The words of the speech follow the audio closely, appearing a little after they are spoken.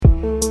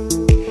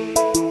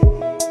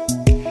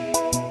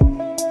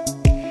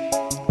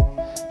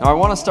Now, I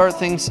want to start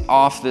things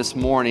off this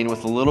morning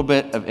with a little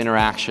bit of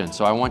interaction.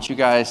 So I want you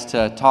guys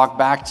to talk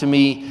back to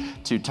me,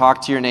 to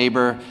talk to your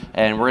neighbor,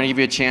 and we're going to give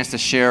you a chance to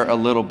share a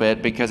little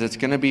bit because it's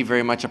going to be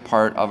very much a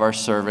part of our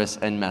service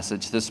and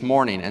message this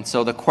morning. And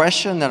so the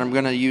question that I'm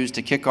going to use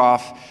to kick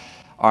off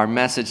our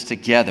message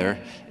together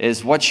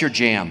is, what's your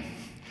jam?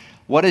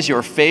 What is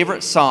your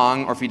favorite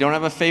song? Or if you don't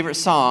have a favorite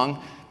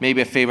song,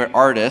 maybe a favorite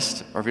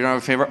artist, or if you don't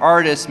have a favorite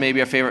artist, maybe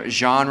a favorite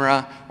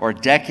genre or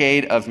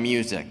decade of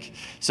music.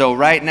 So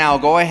right now,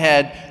 go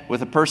ahead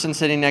with the person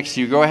sitting next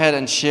to you, go ahead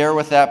and share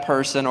with that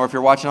person, or if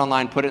you're watching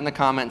online, put it in the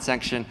comment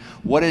section.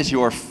 What is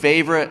your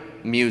favorite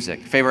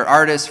music? Favorite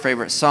artist,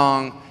 favorite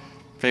song,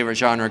 favorite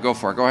genre? Go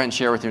for it. Go ahead and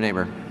share with your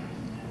neighbor.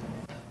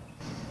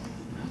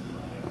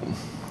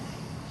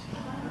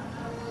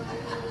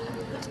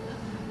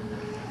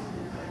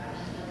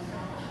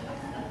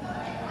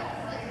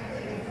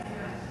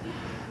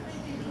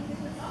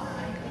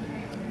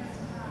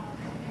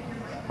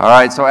 All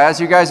right, so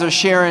as you guys are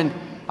sharing,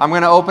 I'm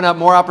going to open up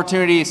more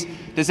opportunities.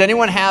 Does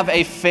anyone have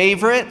a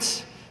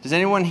favorite? Does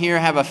anyone here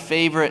have a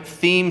favorite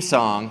theme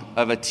song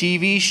of a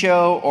TV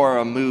show or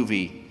a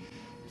movie?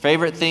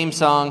 Favorite theme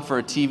song for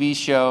a TV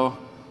show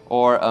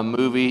or a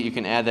movie? You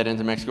can add that into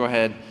the mix. Go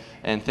ahead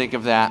and think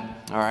of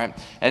that. All right.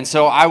 And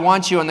so I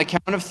want you on the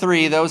count of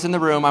three, those in the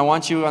room, I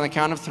want you on the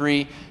count of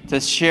three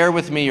to share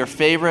with me your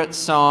favorite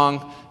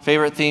song,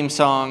 favorite theme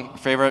song,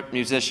 favorite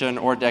musician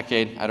or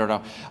decade, I don't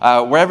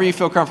know. Wherever you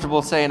feel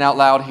comfortable saying out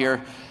loud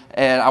here.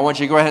 And I want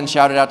you to go ahead and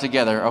shout it out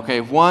together. Okay,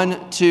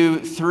 1, 2,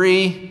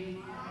 3.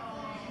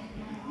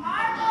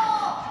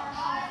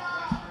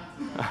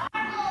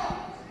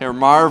 Here,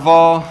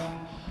 Marvel.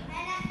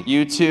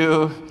 You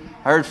two.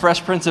 I heard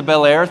Fresh Prince of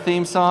Bel-Air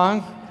theme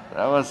song.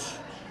 That was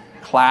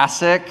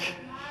classic.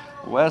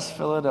 West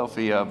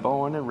Philadelphia,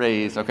 born and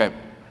raised. Okay,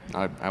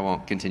 I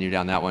won't continue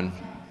down that one.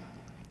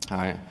 All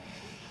right.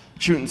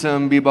 Shooting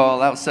some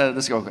b-ball outside.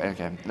 Let's go.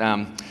 Okay.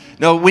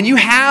 No, when you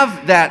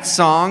have that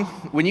song,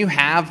 when you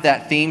have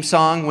that theme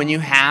song, when you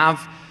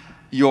have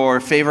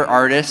your favorite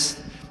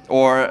artist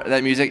or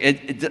that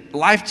music,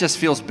 life just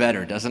feels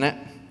better, doesn't it?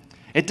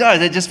 It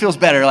does. It just feels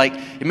better. Like,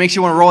 it makes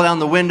you want to roll down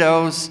the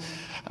windows.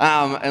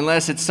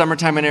 Unless it's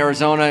summertime in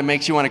Arizona, it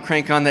makes you want to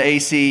crank on the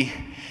AC.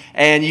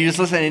 And you just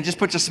listen and it just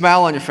puts a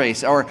smile on your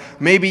face. Or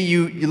maybe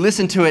you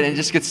listen to it and it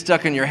just gets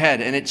stuck in your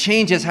head. And it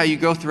changes how you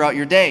go throughout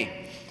your day.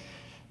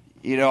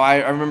 You know, I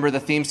remember the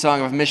theme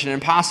song of Mission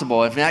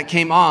Impossible. If that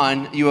came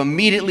on, you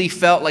immediately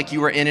felt like you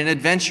were in an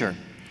adventure.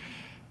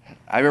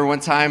 I remember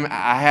one time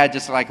I had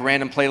just like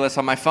random playlists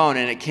on my phone,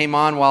 and it came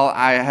on while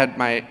I had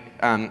my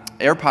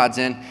AirPods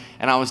in,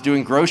 and I was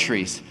doing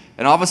groceries.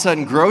 And all of a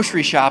sudden,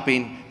 grocery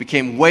shopping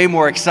became way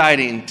more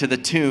exciting to the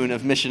tune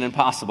of Mission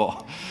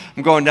Impossible.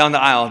 I'm going down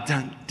the aisle,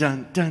 dun,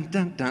 dun, dun,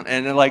 dun, dun,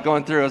 and then like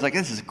going through, I was like,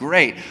 this is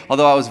great.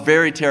 Although I was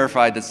very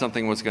terrified that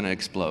something was going to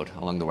explode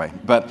along the way.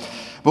 But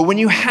when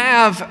you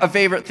have a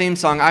favorite theme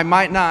song, I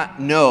might not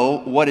know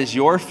what is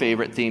your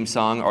favorite theme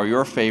song or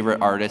your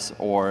favorite artist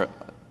or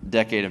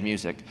decade of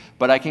music,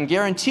 but I can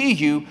guarantee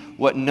you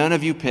what none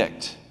of you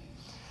picked.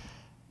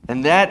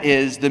 And that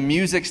is the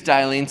music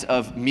stylings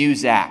of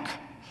Muzak.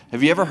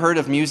 Have you ever heard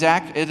of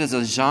Muzak? It is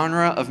a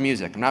genre of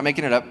music. I'm not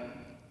making it up.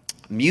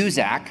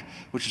 Muzak,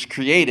 which was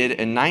created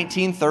in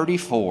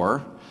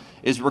 1934,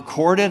 is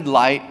recorded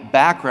light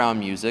background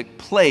music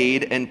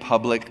played in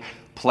public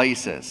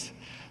places.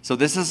 So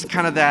this is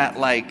kind of that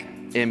like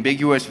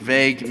ambiguous,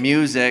 vague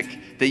music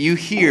that you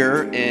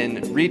hear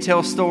in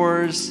retail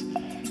stores,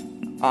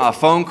 a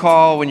phone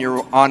call when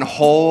you're on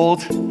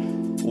hold,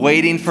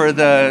 waiting for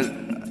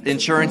the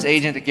insurance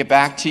agent to get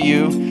back to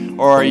you,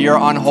 or you're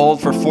on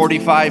hold for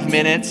 45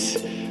 minutes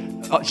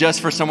just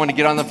for someone to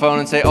get on the phone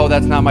and say, oh,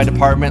 that's not my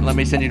department, let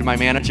me send you to my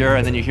manager,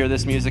 and then you hear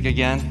this music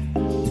again,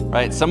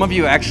 right? Some of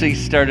you actually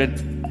started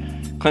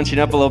clenching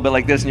up a little bit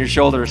like this in your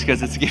shoulders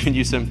because it's giving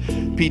you some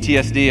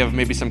PTSD of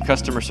maybe some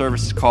customer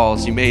service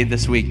calls you made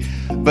this week.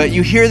 But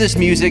you hear this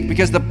music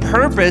because the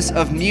purpose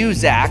of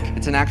Muzak,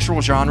 it's an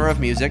actual genre of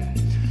music,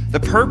 the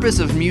purpose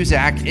of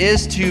Muzak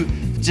is to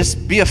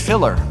just be a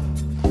filler,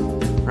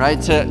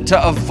 right?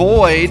 To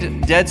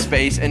avoid dead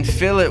space and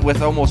fill it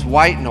with almost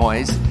white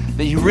noise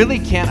that you really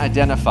can't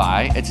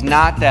identify. It's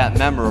not that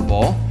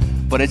memorable,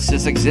 but it's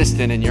just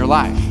existent in your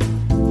life.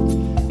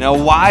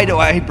 Now, why do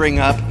I bring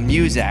up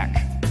Muzak?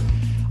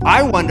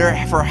 I wonder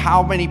for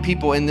how many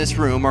people in this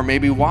room, or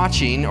maybe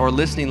watching or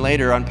listening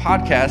later on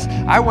podcasts,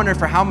 I wonder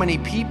for how many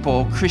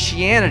people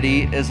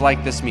Christianity is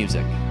like this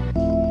music.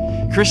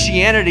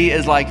 Christianity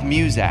is like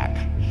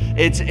Muzak.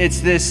 It's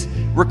this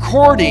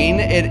recording,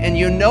 and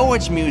you know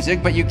it's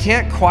music, but you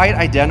can't quite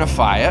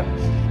identify it,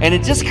 and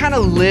it just kind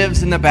of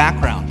lives in the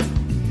background.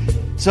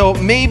 So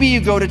maybe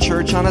you go to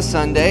church on a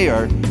Sunday,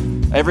 or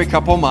every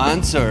couple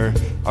months, or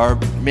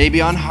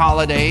maybe on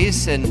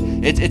holidays,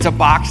 and it's a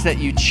box that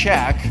you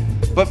check.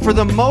 But for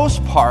the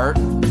most part,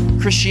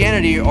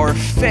 Christianity or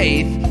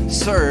faith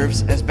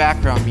serves as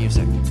background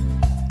music.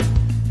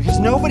 Because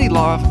nobody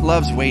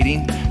loves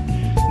waiting.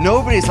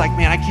 Nobody's like,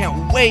 man, I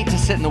can't wait to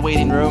sit in the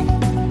waiting room.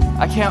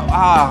 I can't,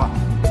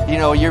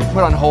 you're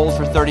put on hold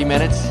for 30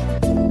 minutes.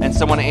 and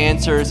someone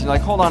answers, and you're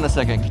like, hold on a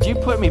second, could you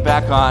put me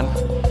back on?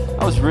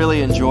 I was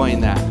really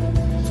enjoying that,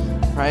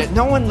 right?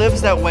 No one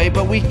lives that way,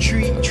 but we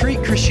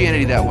treat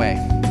Christianity that way.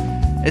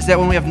 Is that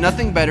when we have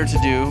nothing better to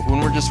do, when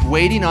we're just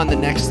waiting on the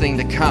next thing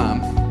to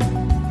come,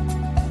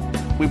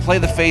 we play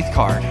the faith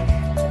card.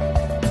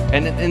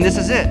 And this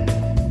is it.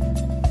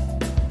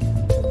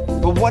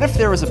 But what if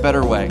there was a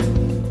better way?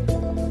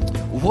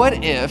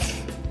 What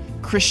if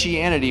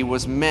Christianity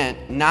was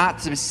meant not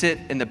to sit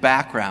in the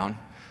background,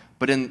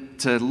 but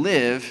to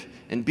live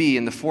and be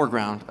in the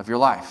foreground of your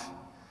life?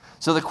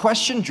 So the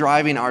question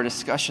driving our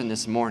discussion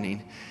this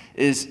morning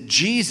is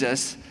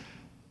Jesus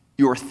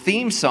your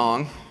theme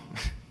song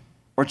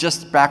or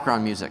just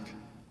background music?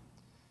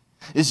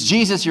 Is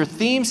Jesus your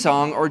theme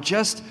song or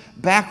just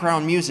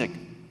background music?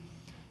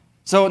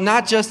 So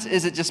not just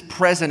is it just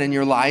present in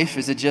your life,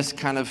 is it just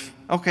kind of,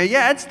 okay,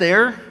 yeah, it's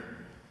there,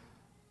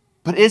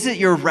 but is it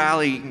your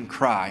rallying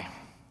cry?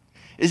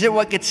 Is it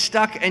what gets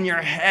stuck in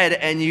your head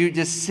and you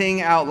just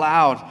sing out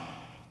loud?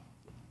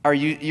 Or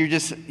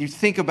you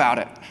think about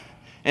it,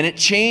 and it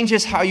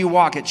changes how you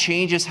walk, it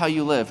changes how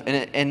you live,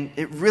 and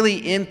it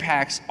really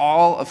impacts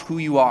all of who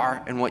you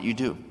are and what you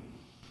do.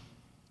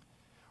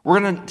 We're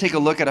going to take a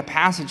look at a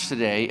passage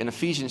today in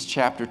Ephesians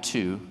chapter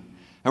 2,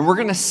 and we're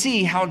going to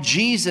see how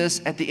Jesus,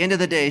 at the end of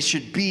the day,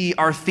 should be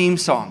our theme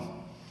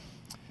song.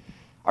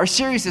 Our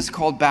series is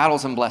called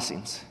Battles and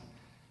Blessings,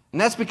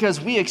 and that's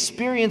because we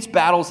experience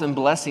battles and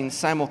blessings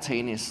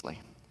simultaneously.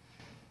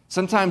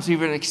 Sometimes we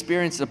even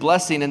experience a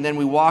blessing and then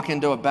we walk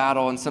into a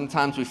battle, and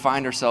sometimes we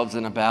find ourselves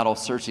in a battle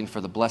searching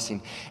for the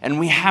blessing. And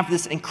we have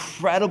this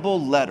incredible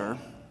letter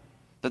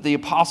that the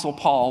Apostle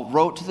Paul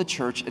wrote to the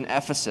church in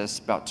Ephesus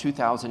about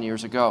 2,000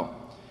 years ago.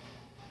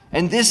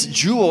 And this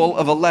jewel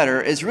of a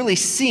letter is really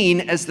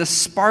seen as the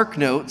spark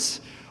notes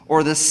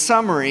or the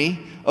summary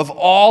of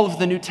all of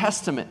the New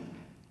Testament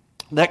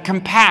that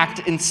compact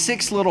in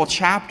 6 little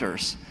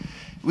chapters.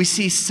 We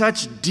see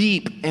such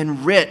deep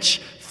and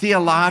rich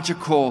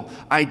theological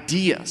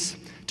ideas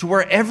to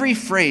where every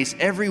phrase,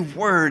 every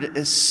word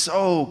is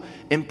so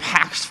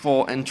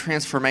impactful and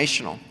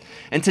transformational.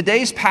 And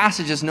today's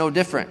passage is no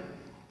different.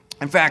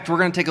 In fact, we're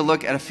going to take a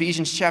look at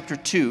Ephesians chapter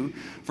 2,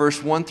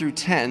 verse 1 through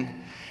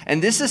 10.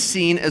 And this is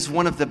seen as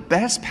one of the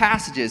best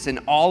passages in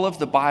all of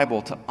the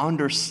Bible to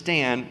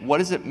understand what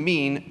does it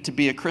mean to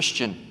be a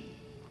Christian.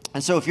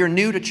 And so if you're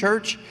new to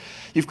church,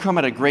 you've come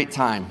at a great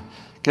time,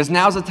 because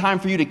now's the time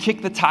for you to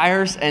kick the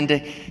tires and to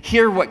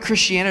hear what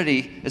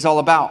Christianity is all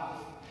about.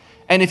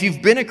 And if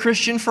you've been a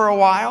Christian for a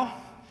while,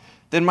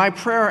 then my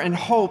prayer and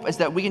hope is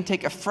that we can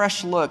take a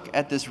fresh look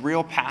at this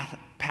real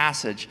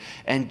passage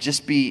and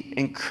just be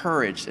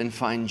encouraged and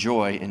find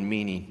joy and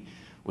meaning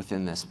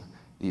within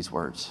these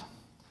words.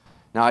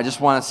 Now, I just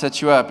want to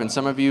set you up, and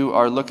some of you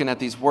are looking at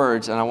these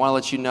words, and I want to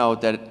let you know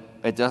that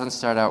it doesn't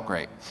start out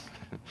great.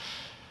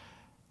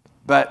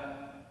 But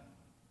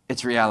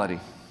it's reality.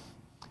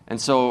 And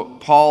so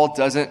Paul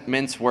doesn't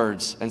mince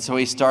words. And so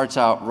he starts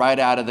out right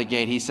out of the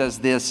gate. He says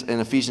this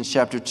in Ephesians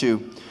chapter 2,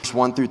 verse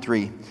 1 through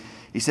 3.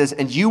 He says,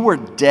 "And you were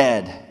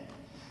dead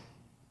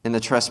in the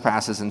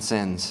trespasses and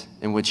sins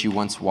in which you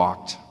once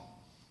walked."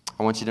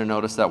 I want you to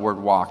notice that word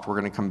walked. We're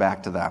going to come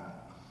back to that.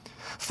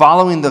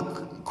 "Following the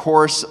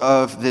course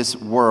of this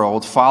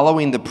world,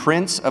 following the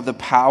prince of the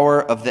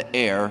power of the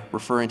air,"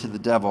 referring to the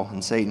devil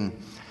and Satan,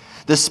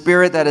 "the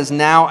spirit that is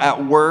now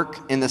at work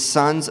in the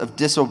sons of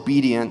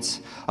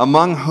disobedience,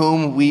 among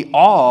whom we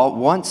all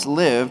once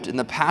lived in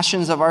the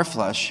passions of our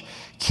flesh,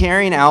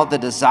 carrying out the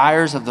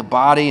desires of the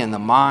body and the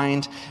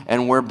mind,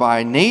 and were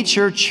by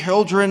nature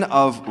children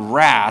of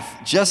wrath,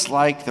 just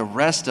like the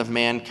rest of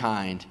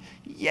mankind."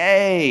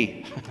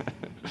 Yay!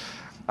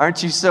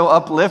 Aren't you so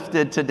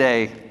uplifted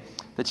today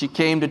that you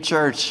came to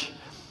church?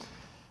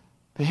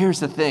 But here's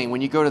the thing.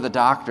 When you go to the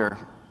doctor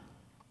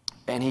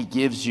and he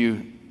gives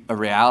you a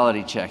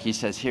reality check, he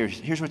says,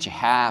 here's what you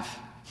have.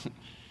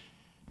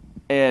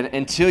 And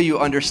until you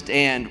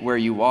understand where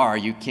you are,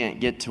 you can't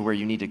get to where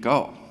you need to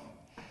go.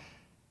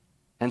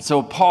 And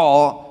so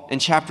Paul, in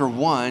chapter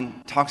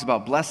 1, talks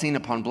about blessing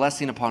upon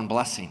blessing upon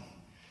blessing.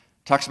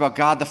 Talks about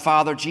God the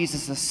Father,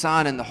 Jesus the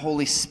Son, and the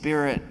Holy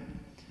Spirit.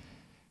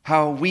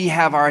 How we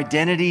have our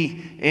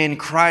identity in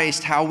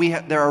Christ. How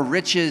there are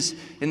riches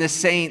in the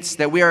saints.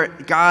 That we are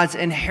God's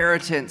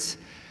inheritance.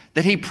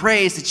 That he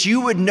prays that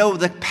you would know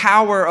the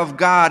power of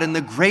God and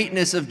the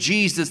greatness of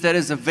Jesus that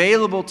is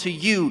available to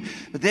you.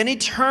 But then he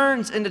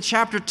turns into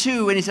chapter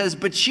 2 and he says,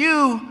 "But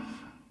you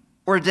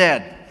were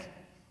dead."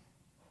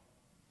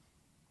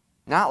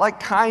 Not like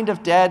kind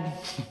of dead,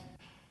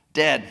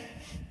 dead.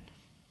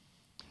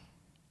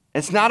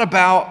 It's not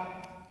about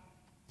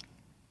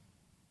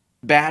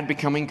bad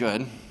becoming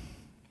good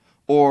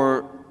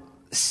or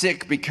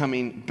sick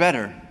becoming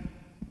better,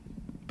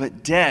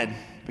 but dead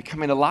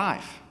becoming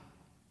alive.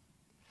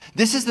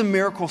 This is the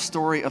miracle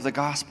story of the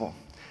gospel.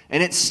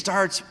 And it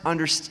starts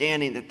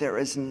understanding that there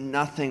is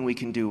nothing we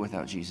can do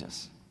without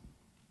Jesus.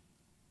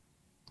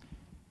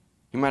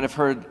 You might have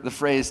heard the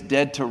phrase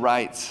dead to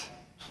rights.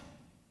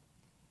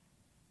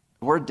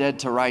 We're dead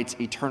to rights,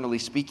 eternally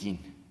speaking.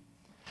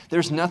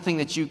 There's nothing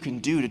that you can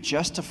do to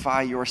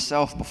justify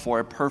yourself before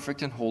a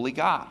perfect and holy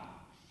God.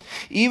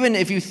 Even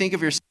if you think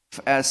of yourself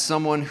as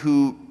someone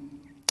who,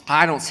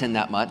 I don't sin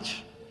that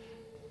much.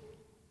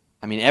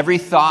 I mean, every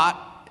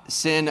thought,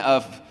 sin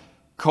of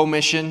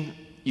commission,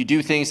 you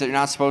do things that you're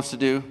not supposed to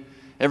do.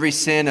 Every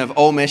sin of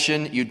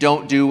omission, you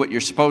don't do what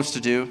you're supposed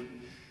to do.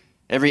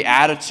 Every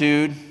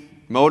attitude,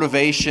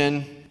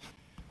 motivation,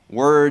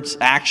 words,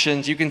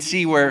 actions, you can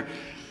see where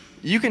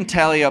you can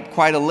tally up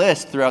quite a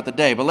list throughout the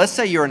day. But let's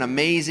say you're an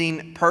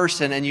amazing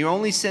person and you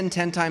only sin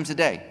 10 times a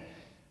day.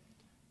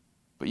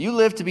 But you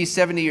live to be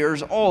 70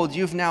 years old,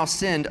 you've now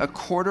sinned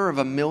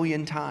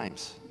 250,000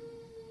 times.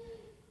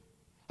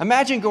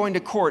 Imagine going to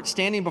court,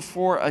 standing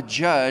before a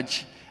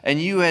judge,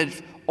 and you had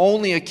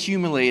only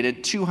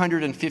accumulated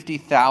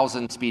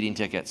 250,000 speeding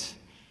tickets.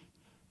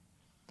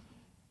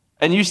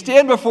 And you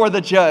stand before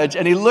the judge,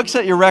 and he looks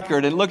at your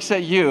record and looks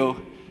at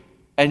you,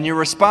 and your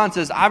response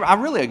is,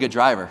 I'm really a good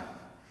driver.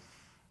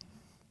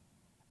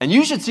 And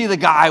you should see the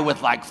guy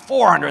with like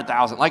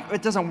 400,000. Like,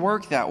 it doesn't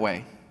work that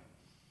way.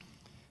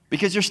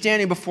 Because you're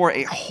standing before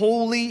a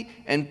holy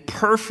and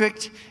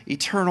perfect,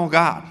 eternal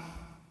God.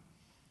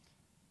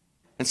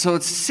 And so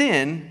it's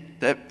sin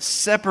that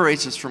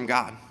separates us from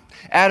God.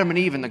 Adam and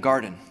Eve in the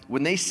garden,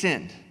 when they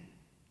sinned,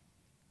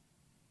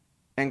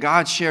 and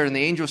God shared, and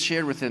the angels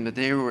shared with them that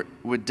they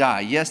would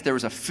die. Yes, there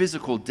was a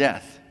physical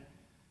death,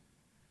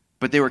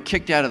 but they were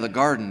kicked out of the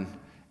garden,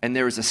 and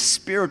there was a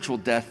spiritual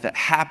death that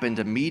happened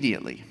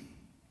immediately.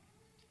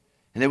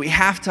 And that we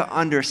have to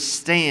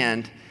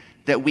understand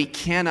that we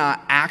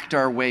cannot act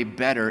our way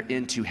better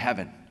into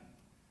heaven.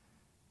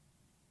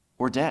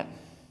 We're dead.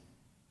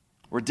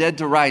 We're dead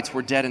to rights.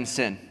 We're dead in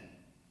sin.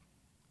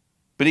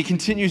 But he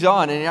continues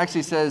on, and he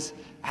actually says,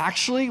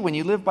 actually, when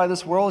you live by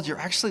this world, you're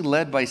actually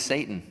led by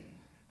Satan.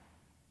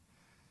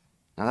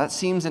 Now that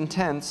seems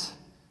intense,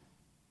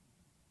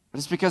 but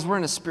it's because we're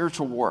in a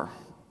spiritual war.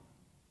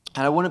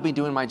 And I wouldn't be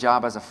doing my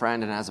job as a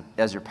friend and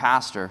as your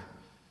pastor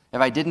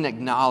if I didn't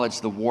acknowledge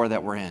the war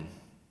that we're in.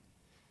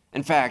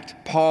 In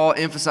fact, Paul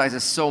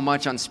emphasizes so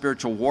much on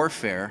spiritual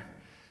warfare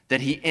that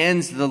he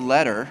ends the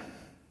letter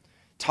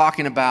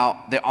talking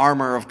about the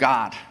armor of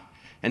God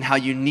and how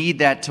you need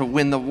that to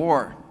win the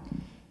war.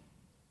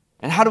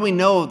 And how do we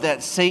know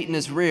that Satan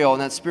is real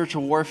and that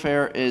spiritual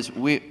warfare is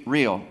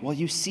real? Well,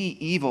 you see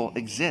evil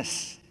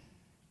exists.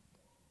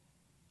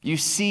 You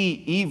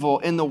see evil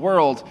in the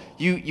world.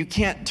 You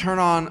can't turn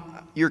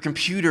on your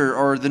computer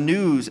or the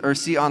news or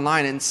see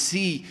online and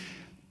see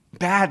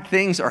bad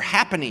things are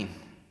happening.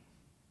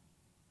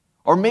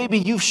 Or maybe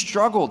you've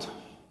struggled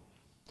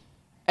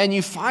and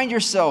you find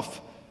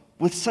yourself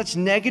with such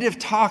negative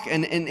talk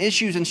and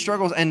issues and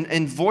struggles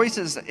and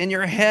voices in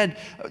your head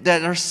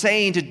that are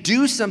saying to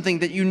do something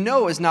that you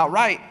know is not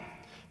right,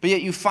 but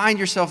yet you find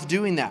yourself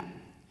doing that.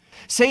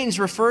 Satan's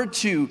referred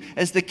to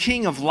as the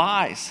king of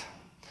lies,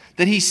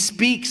 that he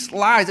speaks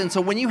lies. And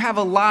so when you have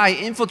a lie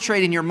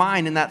infiltrating your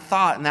mind and that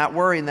thought and that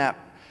worry and that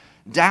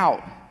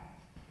doubt,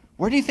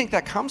 where do you think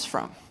that comes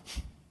from?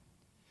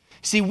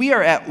 See, we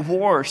are at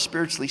war,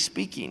 spiritually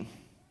speaking.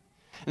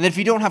 And that if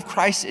you don't have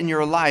Christ in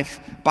your life,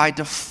 by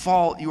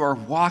default, you are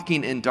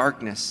walking in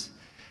darkness.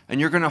 And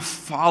you're going to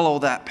follow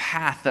that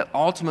path that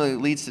ultimately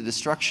leads to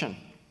destruction.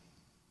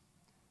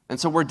 And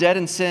so we're dead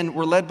in sin.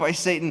 We're led by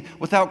Satan.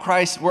 Without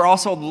Christ, we're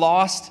also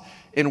lost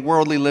in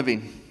worldly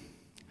living.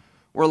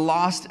 We're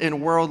lost in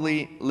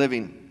worldly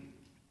living.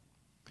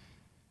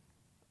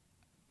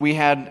 We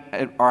had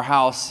at our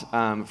house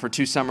for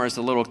 2 summers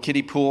a little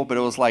kiddie pool, but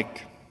it was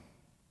like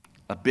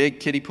a big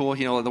kiddie pool,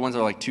 you know, the ones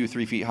that are like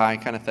 2-3 feet high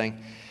kind of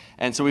thing.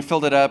 And so we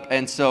filled it up,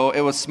 and so it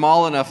was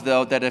small enough,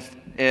 though, that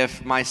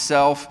if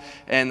myself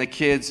and the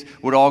kids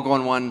would all go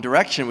in one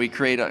direction, we'd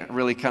create a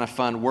really kind of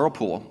fun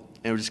whirlpool.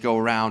 It would just go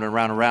around and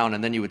around and around,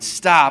 and then you would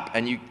stop,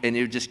 and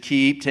it would just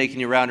keep taking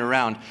you round and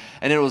around.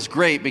 And it was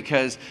great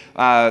because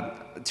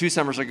 2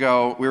 summers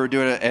ago, we were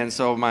doing it, and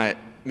so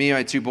me and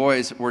my 2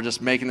 boys were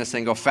just making this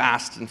thing go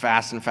fast and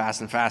fast and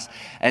fast and fast.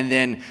 And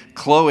then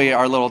Chloe,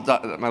 my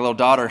little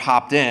daughter,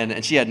 hopped in,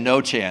 and she had no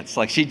chance.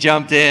 Like, she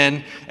jumped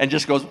in and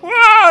just goes,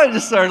 whoa, and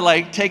just started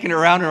like taking it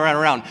around and around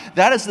and around.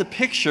 That is the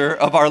picture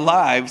of our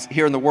lives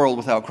here in the world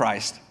without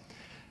Christ.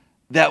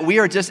 That we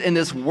are just in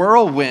this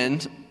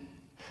whirlwind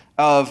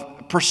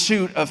of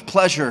pursuit of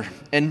pleasure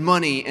and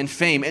money and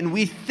fame. And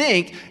we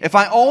think, if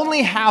I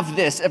only have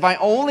this, if I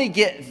only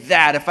get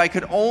that, if I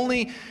could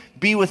only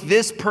be with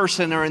this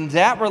person or in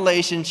that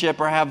relationship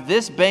or have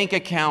this bank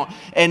account,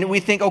 and we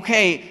think,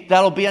 okay,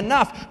 that'll be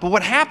enough. But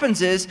what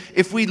happens is,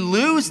 if we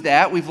lose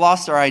that, we've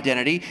lost our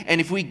identity,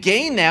 and if we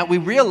gain that, we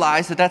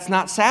realize that that's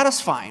not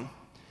satisfying.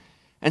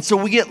 And so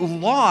we get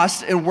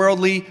lost in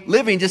worldly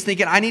living, just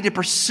thinking, I need to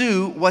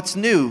pursue what's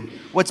new,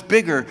 what's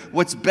bigger,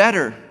 what's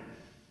better.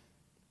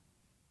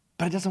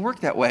 But it doesn't work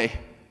that way.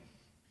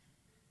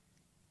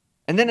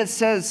 And then it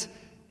says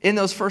in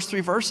those first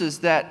 3 verses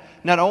that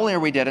not only are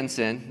we dead in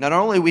sin, not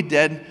only are we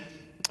dead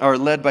or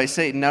led by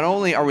Satan, not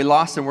only are we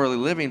lost in worldly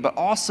living, but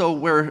also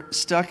we're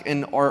stuck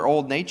in our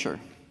old nature.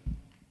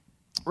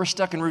 We're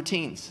stuck in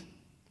routines.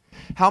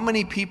 How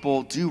many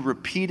people do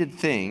repeated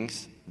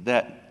things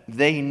that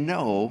they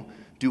know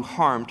do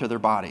harm to their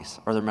bodies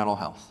or their mental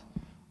health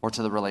or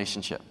to the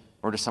relationship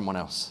or to someone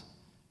else.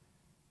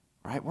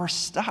 Right? We're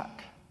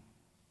stuck.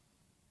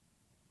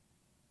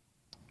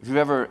 If you've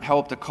ever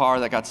helped a car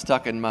that got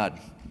stuck in mud,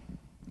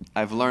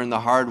 I've learned the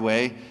hard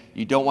way,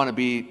 you don't want to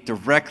be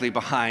directly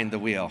behind the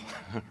wheel,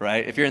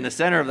 right? If you're in the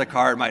center of the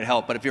car, it might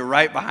help, but if you're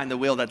right behind the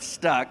wheel that's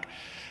stuck,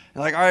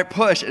 you're like, all right,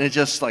 push, and it's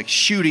just like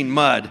shooting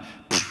mud,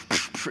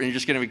 and you're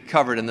just going to be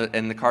covered,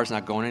 and the car's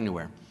not going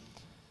anywhere.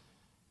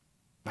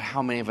 But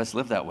how many of us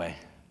live that way?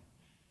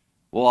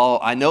 Well,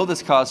 I know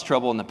this caused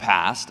trouble in the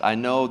past. I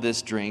know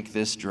this drink,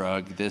 this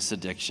drug, this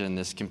addiction,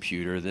 this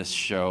computer, this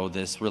show,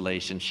 this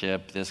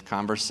relationship, this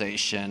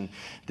conversation,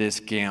 this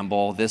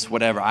gamble, this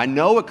whatever. I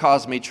know it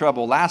caused me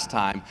trouble last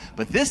time,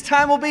 but this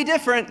time will be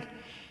different.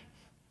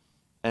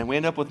 And we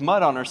end up with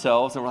mud on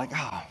ourselves, and we're like,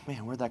 oh,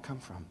 man, where'd that come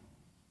from?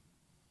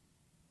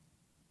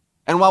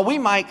 And while we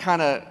might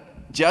kind of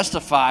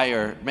justify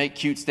or make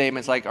cute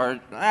statements like,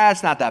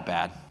 it's not that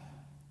bad,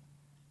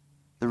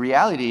 the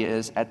reality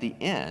is, at the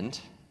end,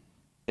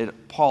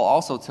 Paul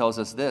also tells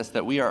us this,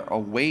 that we are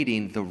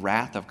awaiting the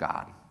wrath of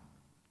God.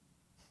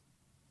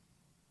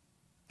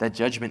 That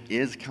judgment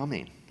is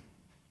coming.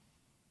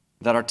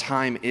 That our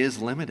time is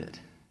limited.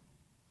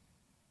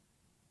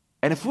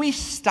 And if we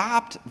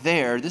stopped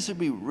there, this would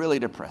be really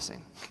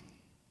depressing.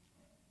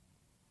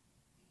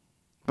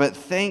 But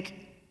thank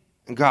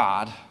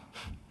God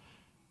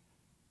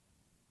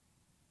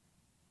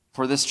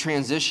for this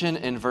transition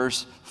in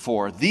verse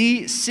 4.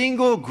 The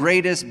single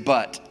greatest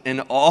but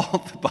in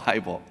all the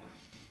Bible.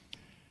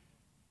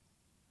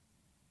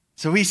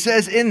 So he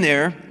says in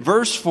there,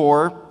 verse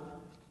 4,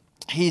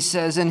 he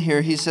says,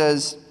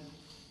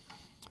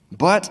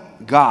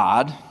 but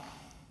God,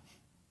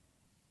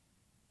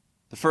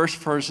 the first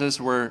verses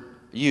were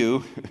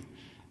you,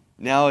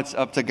 now it's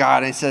up to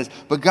God, and he says,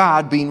 but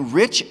God, being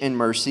rich in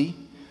mercy,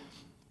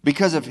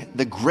 because of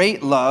the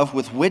great love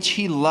with which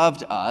he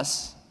loved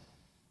us,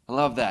 I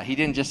love that. He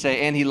didn't just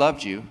say, and he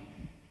loved you.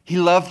 He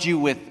loved you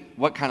with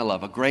what kind of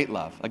love? A great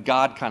love, a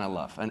God kind of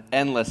love, an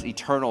endless,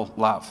 eternal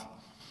love.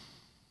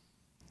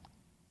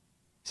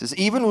 He says,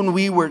 even when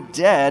we were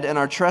dead in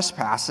our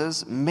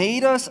trespasses,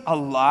 made us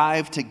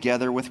alive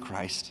together with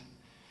Christ.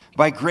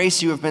 By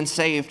grace you have been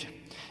saved,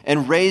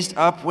 and raised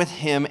up with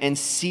him, and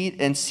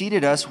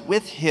seated us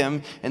with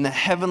him in the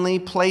heavenly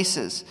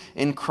places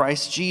in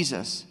Christ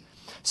Jesus,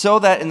 so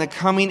that in the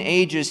coming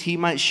ages he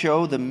might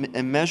show the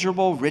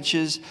immeasurable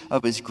riches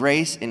of his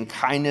grace and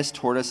kindness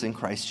toward us in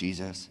Christ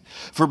Jesus.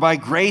 For by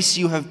grace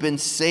you have been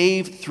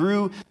saved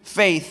through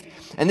faith,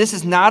 and this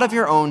is not of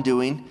your own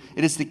doing.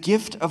 It is the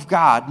gift of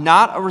God,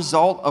 not a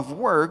result of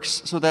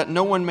works, so that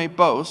no one may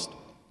boast.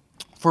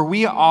 For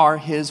we are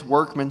his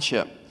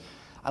workmanship.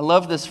 I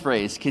love this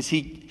phrase because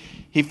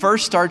he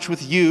first starts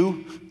with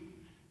you.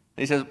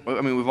 He says,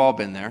 we've all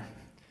been there.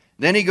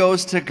 Then he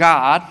goes to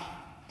God,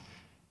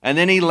 and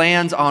then he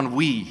lands on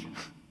we.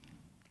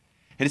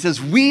 And it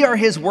says, we are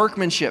his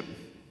workmanship.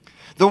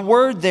 The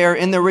word there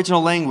in the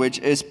original language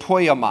is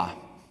poiema.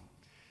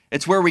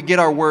 It's where we get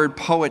our word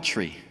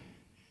poetry.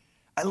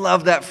 I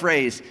love that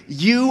phrase.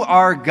 You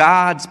are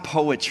God's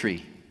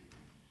poetry.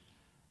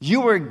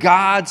 You are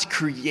God's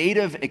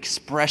creative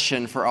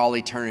expression for all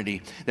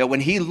eternity. That when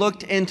he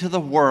looked into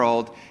the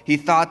world, he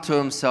thought to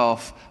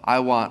himself, I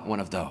want one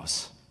of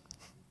those.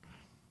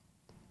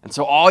 And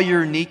so all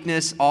your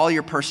uniqueness, all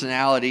your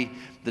personality,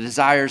 the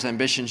desires,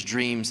 ambitions,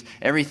 dreams,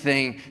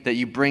 everything that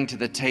you bring to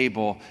the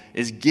table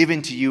is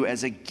given to you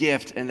as a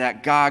gift, and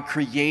that God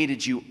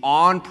created you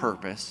on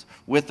purpose,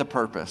 with a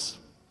purpose.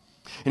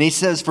 And he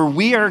says, for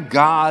we are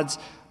God's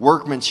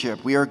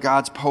workmanship, we are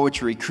God's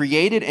poetry,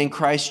 created in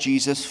Christ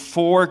Jesus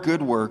for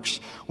good works,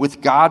 with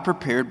God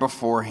prepared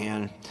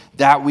beforehand,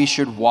 that we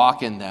should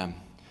walk in them.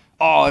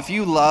 Oh, if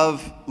you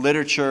love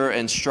literature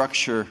and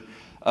structure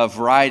of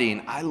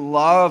writing, I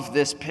love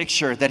this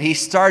picture that he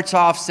starts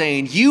off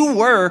saying, you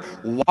were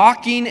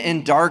walking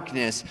in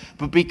darkness,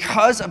 but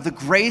because of the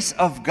grace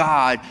of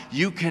God,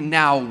 you can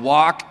now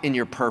walk in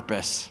your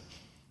purpose.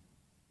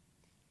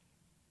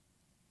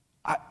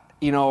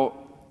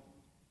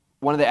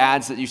 One of the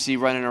ads that you see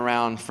running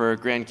around for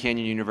Grand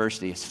Canyon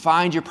University is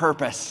find your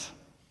purpose.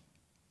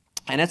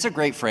 And it's a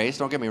great phrase,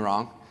 don't get me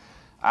wrong.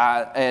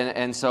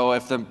 And so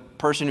if the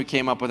person who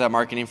came up with that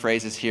marketing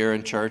phrase is here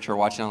in church or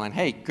watching online,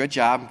 hey, good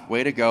job,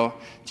 way to go.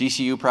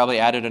 GCU probably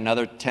added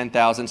another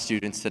 10,000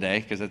 students today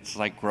because it's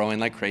like growing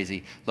like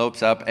crazy.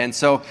 Lopes up. And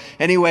so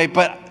anyway,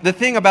 but the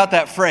thing about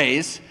that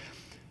phrase,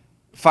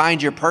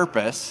 find your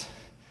purpose,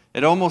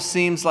 it almost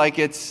seems like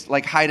it's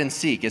like hide and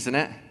seek, isn't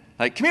it?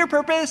 Like, come here,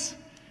 purpose.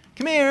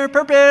 Come here,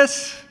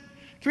 purpose.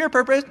 Come here,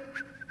 purpose.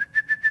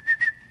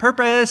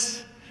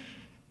 Purpose.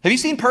 Have you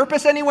seen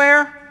purpose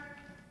anywhere?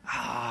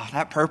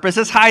 That purpose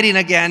is hiding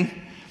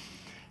again.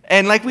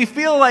 And like we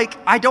feel like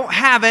I don't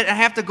have it, I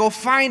have to go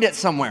find it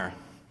somewhere.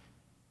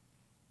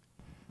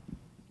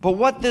 But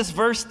what this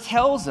verse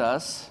tells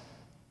us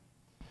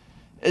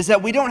is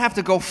that we don't have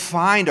to go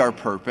find our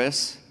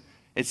purpose.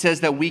 It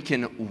says that we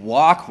can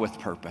walk with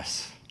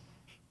purpose.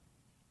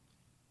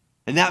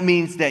 And that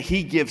means that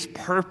he gives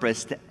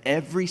purpose to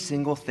every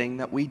single thing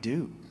that we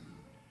do.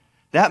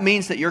 That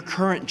means that your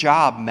current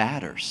job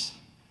matters,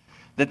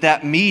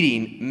 that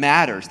meeting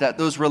matters, that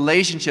those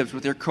relationships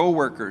with your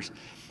coworkers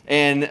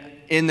and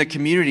in the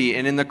community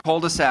and in the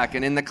cul-de-sac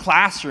and in the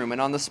classroom and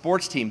on the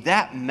sports team,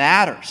 that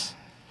matters.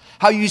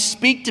 How you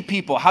speak to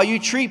people, how you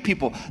treat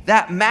people,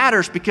 that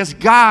matters because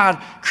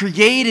God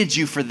created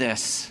you for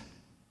this.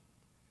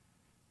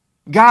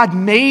 God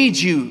made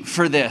you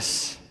for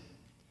this.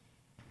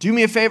 Do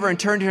me a favor and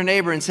turn to your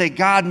neighbor and say,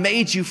 God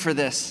made you for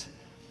this.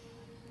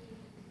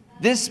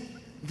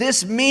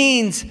 This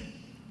means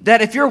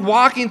that if you're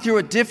walking through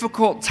a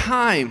difficult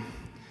time,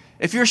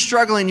 if you're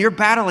struggling, you're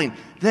battling,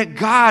 that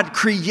God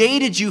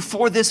created you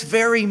for this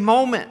very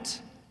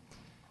moment.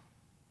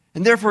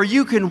 And therefore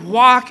you can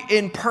walk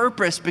in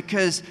purpose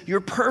because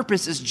your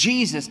purpose is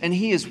Jesus and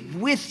he is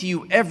with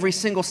you every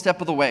single step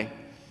of the way.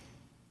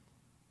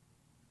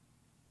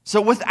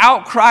 So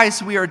without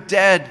Christ, we are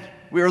dead,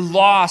 we are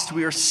lost,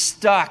 we are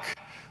stuck,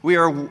 we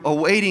are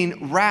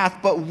awaiting wrath.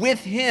 But with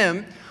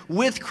him,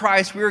 with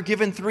Christ, we are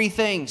given three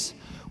things.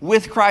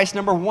 With Christ,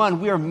 number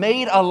one, we are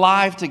made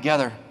alive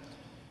together.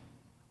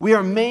 We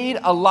are made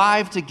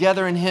alive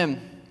together in him.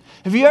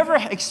 Have you ever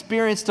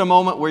experienced a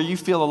moment where you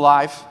feel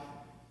alive?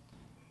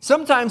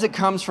 Sometimes it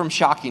comes from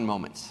shocking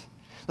moments.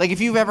 Like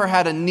if you've ever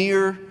had a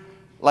near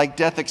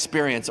death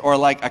experience or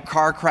like a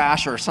car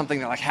crash or something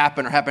that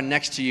happened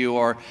next to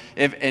you,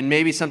 and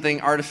maybe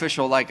something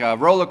artificial like a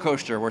roller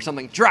coaster where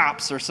something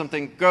drops or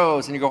something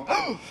goes and you go,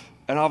 oh,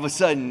 and all of a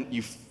sudden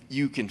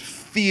you can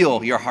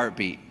feel your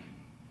heartbeat.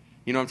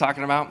 You know what I'm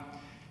talking about?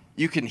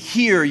 You can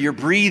hear your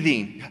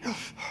breathing.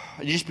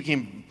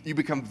 You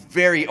become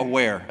very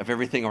aware of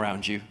everything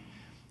around you.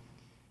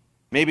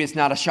 Maybe it's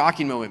not a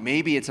shocking moment.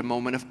 Maybe it's a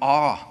moment of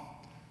awe,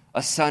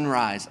 a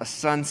sunrise, a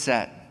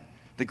sunset,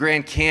 the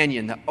Grand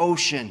Canyon, the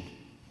ocean,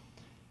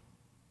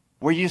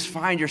 where you just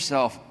find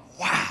yourself,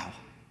 wow.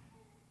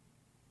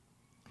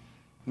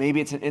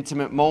 Maybe it's an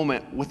intimate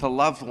moment with a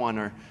loved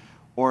one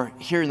or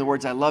hearing the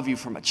words, I love you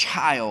from a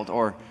child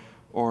or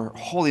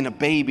holding a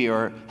baby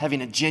or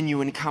having a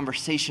genuine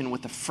conversation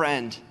with a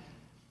friend.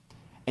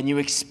 And you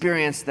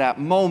experience that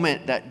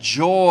moment, that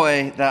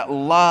joy, that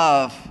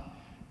love,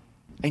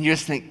 and you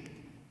just think,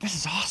 this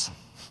is awesome.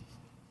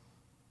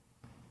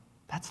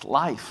 That's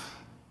life.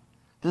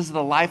 This is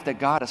the life that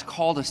God has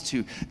called us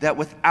to, that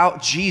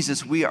without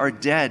Jesus we are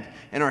dead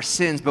in our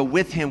sins, but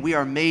with him we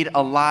are made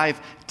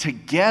alive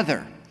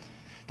together.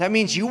 That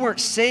means you weren't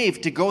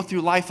saved to go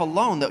through life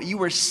alone, that you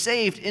were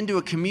saved into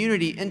a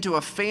community, into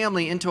a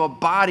family, into a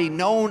body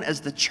known as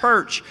the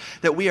church,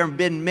 that we have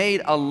been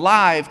made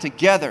alive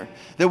together,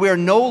 that we are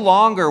no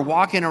longer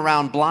walking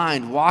around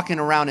blind, walking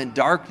around in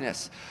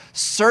darkness,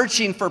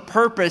 searching for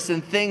purpose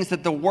in things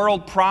that the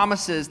world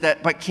promises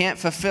but can't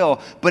fulfill,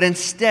 but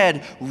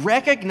instead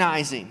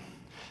recognizing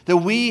that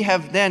we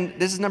have then,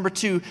 this is number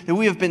two, that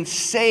we have been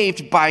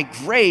saved by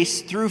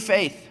grace through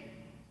faith.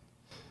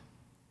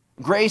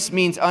 Grace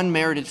means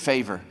unmerited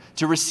favor,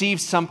 to receive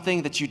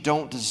something that you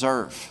don't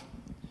deserve.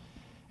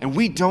 And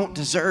we don't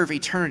deserve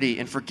eternity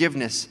and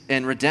forgiveness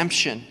and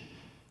redemption,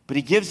 but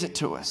he gives it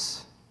to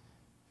us.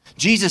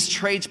 Jesus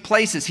trades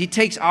places. He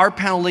takes our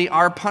penalty,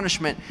 our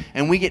punishment,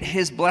 and we get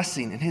his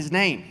blessing in his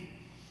name.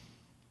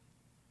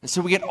 And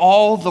so we get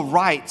all the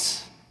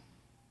rights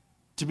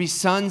to be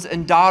sons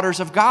and daughters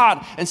of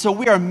God. And so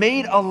we are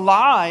made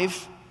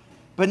alive,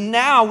 but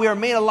now we are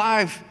made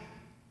alive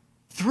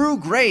through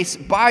grace,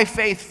 by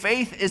faith.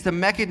 Faith is the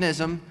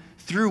mechanism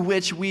through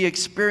which we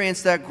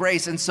experience that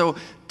grace. And so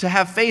to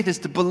have faith is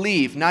to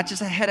believe, not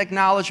just a head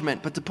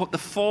acknowledgement, but to put the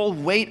full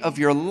weight of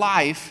your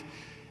life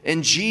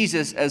in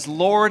Jesus as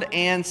Lord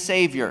and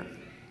Savior.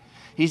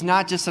 He's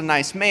not just a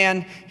nice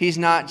man. He's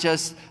not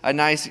just a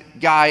nice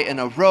guy in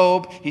a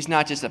robe. He's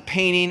not just a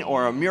painting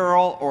or a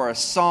mural or a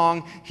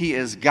song. He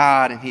is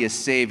God and he is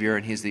Savior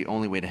and he's the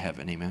only way to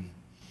heaven. Amen.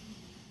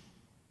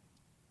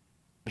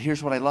 But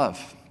here's what I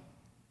love.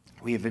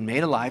 We have been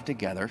made alive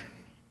together. It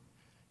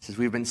says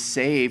we've been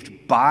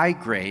saved by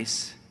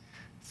grace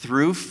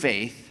through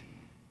faith.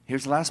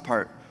 Here's the last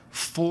part.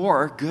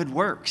 For good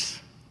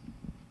works.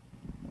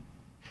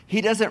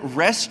 He doesn't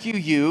rescue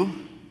you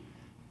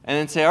and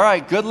then say, all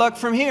right, good luck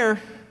from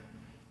here.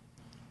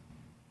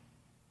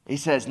 He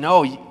says,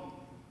 no,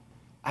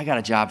 I got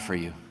a job for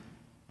you.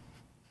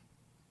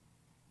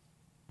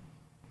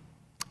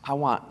 I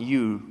want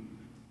you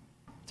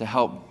to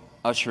help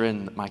usher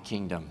in my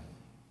kingdom.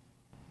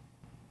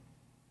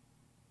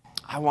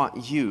 I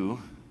want you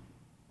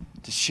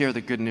to share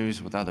the good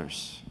news with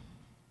others.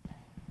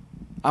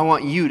 I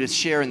want you to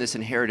share in this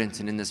inheritance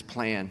and in this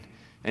plan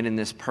and in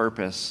this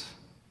purpose.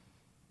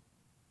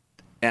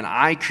 And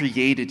I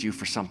created you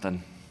for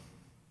something.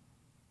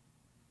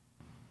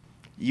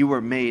 You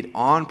were made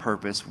on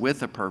purpose,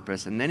 with a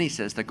purpose, and then he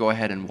says to go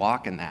ahead and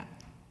walk in that.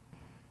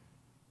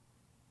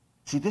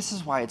 See, this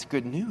is why it's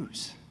good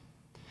news.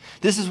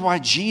 This is why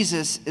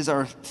Jesus is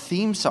our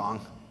theme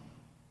song,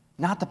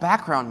 not the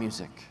background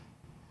music.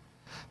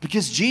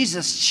 Because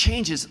Jesus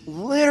changes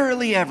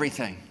literally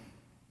everything.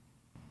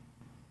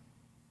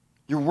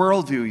 your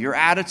worldview, your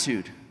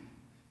attitude,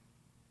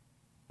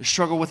 your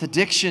struggle with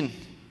addiction,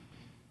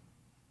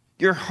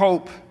 your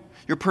hope,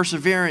 your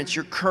perseverance,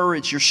 your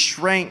courage, your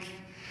strength,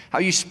 how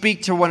you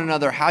speak to one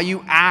another, how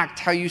you act,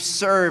 how you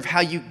serve, how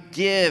you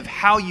give,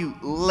 how you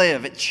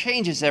live. It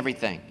changes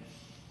everything.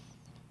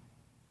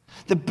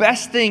 The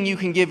best thing you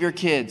can give your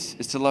kids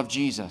is to love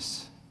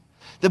Jesus.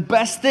 The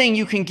best thing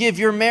you can give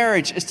your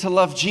marriage is to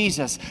love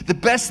Jesus. The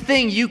best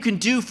thing you can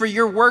do for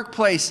your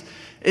workplace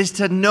is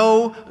to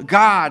know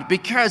God,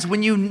 because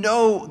when you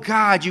know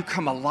God, you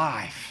come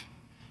alive.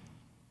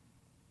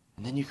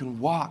 And then you can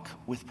walk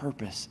with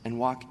purpose and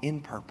walk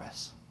in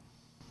purpose.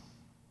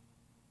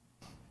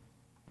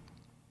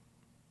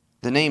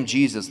 The name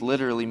Jesus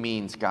literally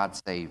means God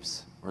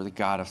saves, or the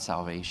God of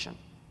salvation.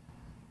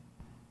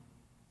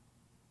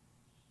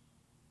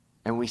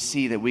 And we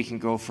see that we can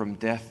go from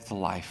death to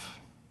life,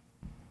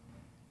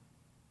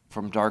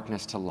 from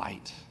darkness to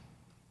light.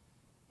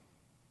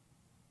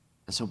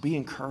 And so be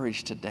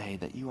encouraged today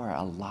that you are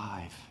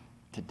alive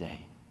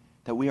today,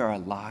 that we are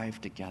alive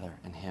together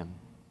in Him.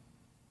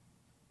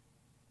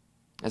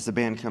 As the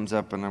band comes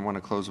up, and I want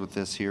to close with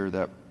this here,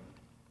 that,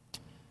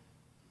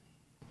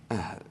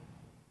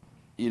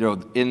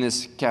 in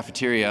this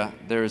cafeteria,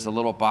 there is a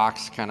little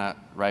box kind of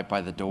right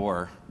by the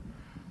door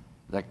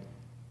that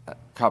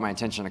caught my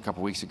attention a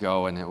couple weeks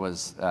ago, and it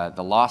was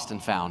the Lost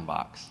and Found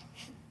box.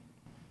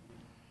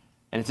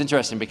 And it's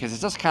interesting because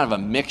it's just kind of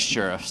a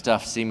mixture of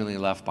stuff seemingly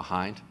left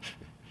behind.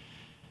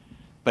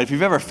 But if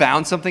you've ever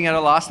found something at a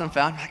Lost and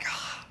Found, you're like,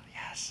 oh,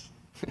 yes.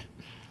 And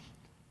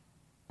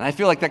I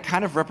feel like that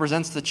kind of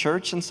represents the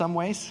church in some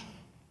ways.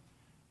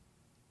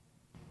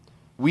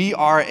 We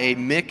are a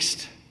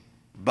mixed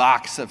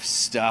box of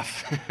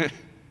stuff.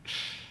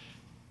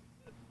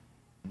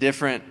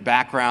 Different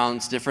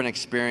backgrounds, different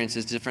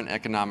experiences, different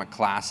economic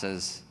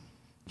classes,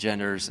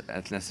 genders,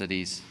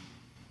 ethnicities.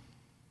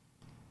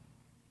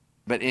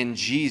 But in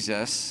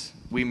Jesus,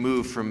 we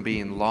move from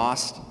being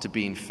lost to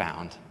being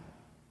found.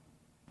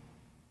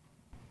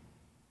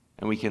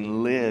 And we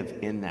can live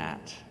in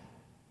that.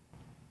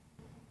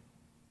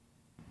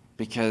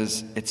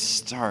 Because it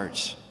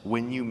starts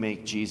when you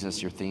make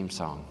Jesus your theme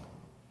song.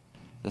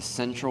 The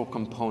central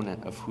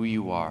component of who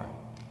you are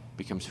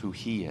becomes who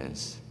He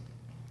is.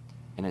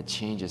 And it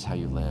changes how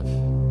you live.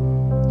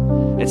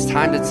 It's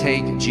time to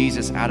take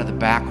Jesus out of the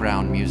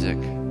background music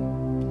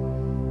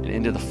and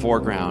into the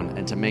foreground,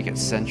 and to make it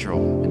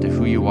central into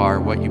who you are,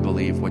 what you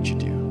believe, what you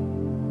do.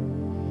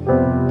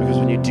 Because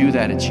when you do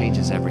that, it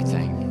changes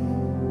everything.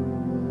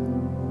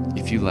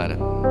 If you let it.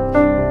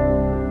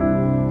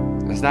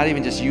 It's not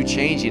even just you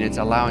changing, it's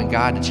allowing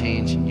God to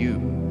change you.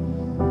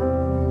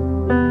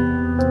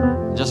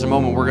 In just a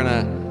moment, we're going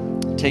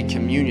to take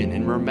communion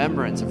in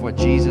remembrance of what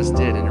Jesus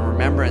did, and in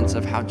remembrance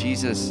of how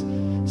Jesus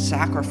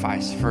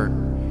sacrificed for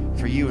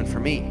you and for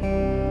me.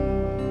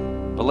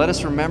 But let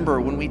us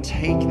remember when we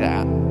take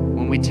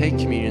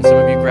communion, some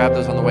of you grabbed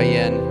those on the way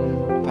in.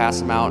 We'll pass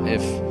them out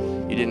if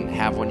you didn't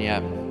have one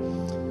yet.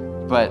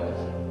 But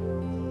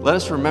let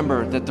us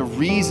remember that the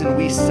reason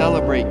we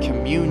celebrate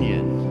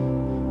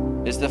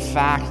communion is the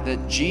fact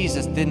that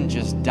Jesus didn't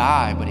just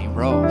die, but He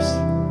rose.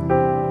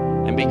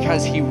 And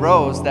because He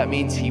rose, that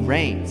means He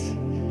reigns.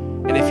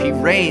 And if He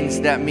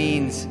reigns, that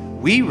means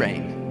we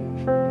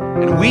reign.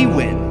 And we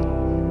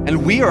win.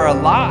 And we are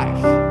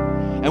alive.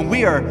 And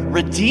we are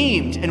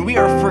redeemed, and we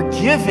are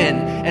forgiven,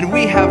 and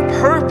we have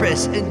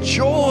purpose and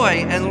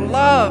joy and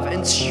love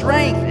and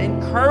strength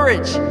and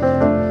courage,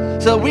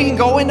 so that we can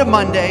go into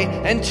Monday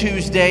and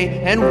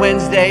Tuesday and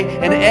Wednesday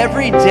and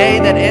every day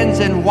that ends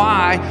in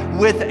Y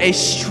with a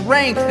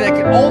strength that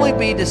can only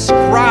be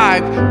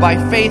described by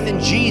faith in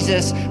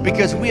Jesus,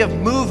 because we have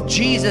moved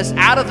Jesus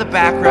out of the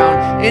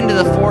background into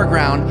the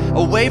foreground,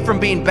 away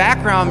from being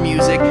background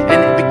music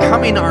and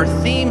becoming our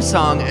theme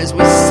song as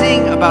we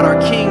sing about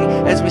our King,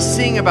 as we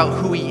sing about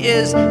who He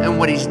is and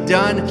what He's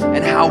done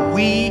and how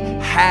we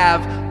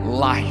have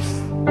life.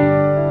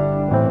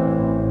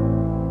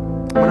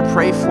 I want to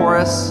pray for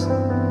us,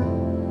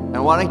 and I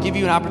want to give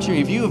you an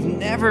opportunity. If you have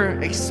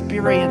never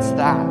experienced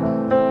that,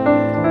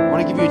 I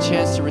want to give you a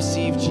chance to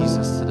receive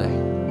Jesus today.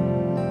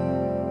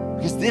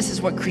 Because this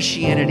is what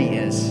Christianity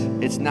is.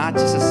 It's not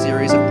just a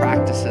series of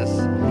practices.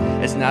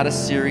 It's not a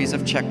series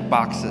of check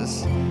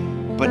boxes.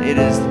 But it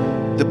is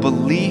the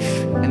belief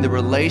and the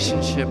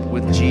relationship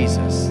with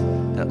Jesus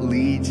that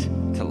leads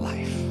to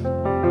life.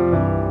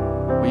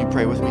 Will you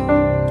pray with me?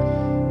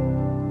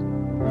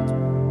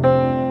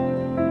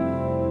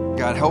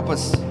 God, help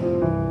us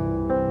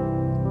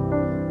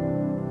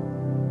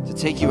to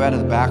take you out of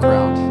the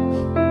background.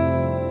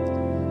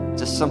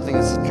 Just something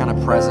that's kind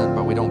of present,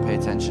 but we don't pay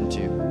attention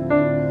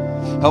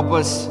to. Help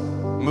us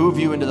move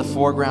you into the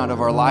foreground of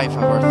our life,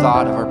 of our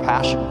thought, of our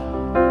passion.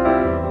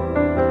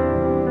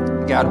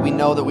 God, we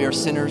know that we are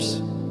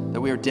sinners,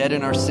 that we are dead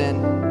in our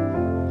sin,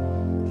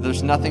 that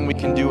there's nothing we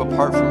can do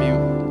apart from you.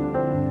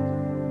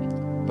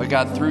 But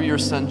God, through your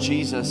Son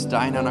Jesus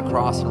dying on a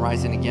cross and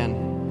rising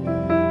again,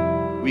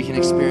 we can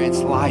experience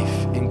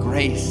life and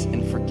grace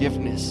and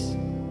forgiveness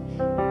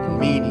and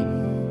meaning.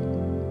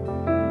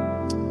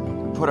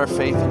 We put our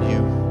faith in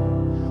you.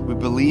 We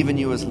believe in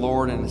you as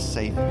Lord and as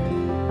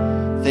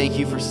Savior. Thank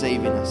you for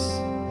saving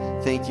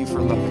us. Thank you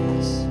for loving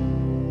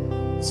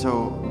us.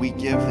 So we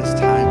give this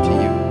time to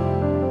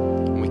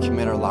you, and we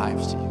commit our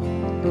lives to you.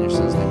 In your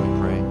Son's name we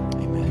pray.